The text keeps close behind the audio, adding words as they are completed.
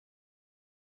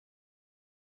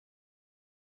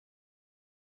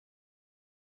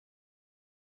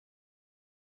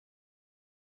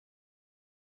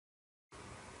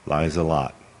Liza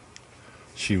Lott.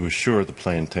 She was sure the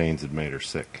plantains had made her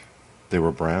sick. They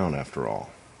were brown, after all.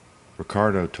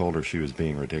 Ricardo told her she was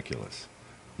being ridiculous.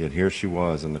 Yet here she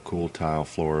was on the cool tile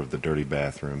floor of the dirty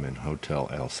bathroom in Hotel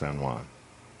El San Juan.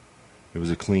 It was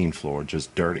a clean floor,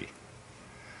 just dirty.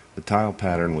 The tile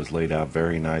pattern was laid out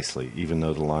very nicely, even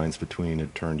though the lines between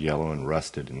had turned yellow and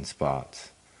rusted in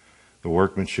spots. The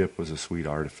workmanship was a sweet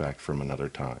artifact from another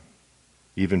time,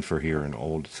 even for here in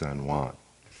old San Juan.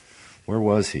 Where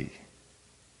was he?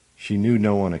 She knew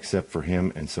no one except for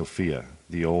him and Sophia,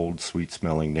 the old,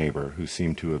 sweet-smelling neighbor who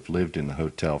seemed to have lived in the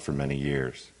hotel for many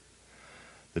years.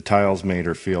 The tiles made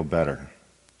her feel better.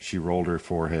 She rolled her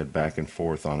forehead back and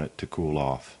forth on it to cool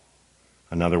off.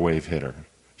 Another wave hit her.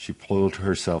 She pulled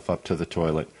herself up to the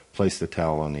toilet, placed the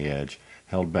towel on the edge,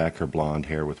 held back her blonde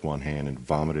hair with one hand, and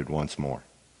vomited once more.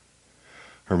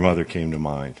 Her mother came to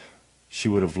mind. She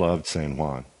would have loved San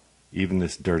Juan, even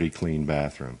this dirty, clean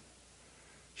bathroom.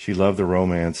 She loved the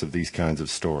romance of these kinds of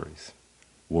stories.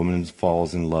 Woman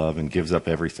falls in love and gives up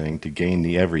everything to gain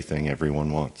the everything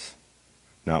everyone wants,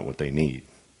 not what they need.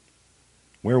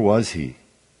 Where was he?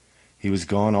 He was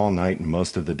gone all night and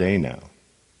most of the day now.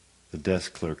 The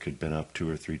desk clerk had been up 2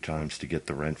 or 3 times to get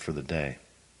the rent for the day.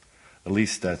 At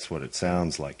least that's what it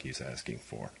sounds like he's asking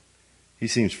for. He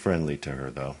seems friendly to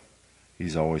her, though.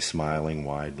 He's always smiling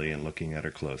widely and looking at her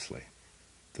closely.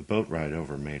 The boat ride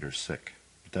over made her sick,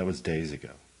 but that was days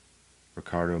ago.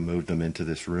 Ricardo moved them into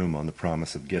this room on the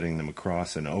promise of getting them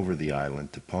across and over the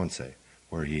island to Ponce,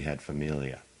 where he had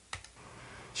familia.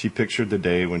 She pictured the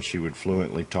day when she would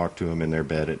fluently talk to him in their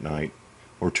bed at night,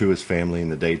 or to his family in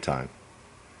the daytime.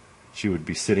 She would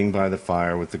be sitting by the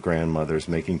fire with the grandmothers,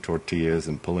 making tortillas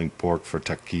and pulling pork for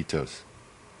taquitos.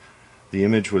 The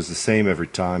image was the same every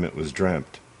time it was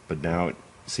dreamt, but now it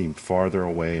seemed farther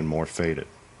away and more faded.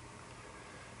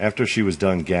 After she was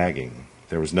done gagging,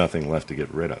 there was nothing left to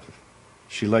get rid of.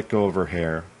 She let go of her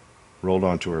hair, rolled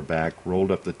onto her back,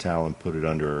 rolled up the towel, and put it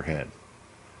under her head.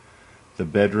 The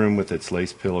bedroom with its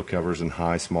lace pillow covers and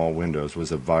high, small windows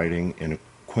was inviting in a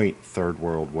quaint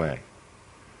third-world way.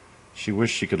 She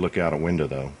wished she could look out a window,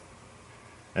 though.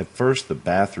 At first, the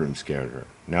bathroom scared her.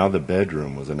 Now the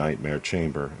bedroom was a nightmare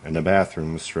chamber, and the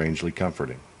bathroom was strangely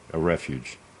comforting, a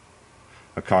refuge.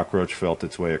 A cockroach felt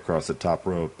its way across the top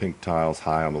row of pink tiles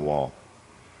high on the wall.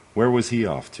 Where was he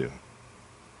off to?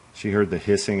 She heard the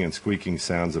hissing and squeaking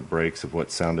sounds of brakes of what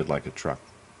sounded like a truck.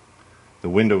 The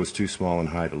window was too small and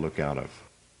high to look out of.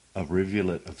 A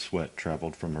rivulet of sweat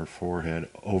traveled from her forehead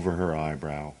over her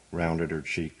eyebrow, rounded her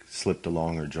cheek, slipped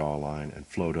along her jawline, and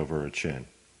flowed over her chin.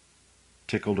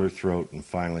 Tickled her throat and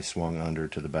finally swung under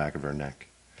to the back of her neck.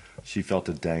 She felt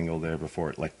it dangle there before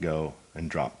it let go and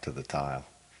dropped to the tile.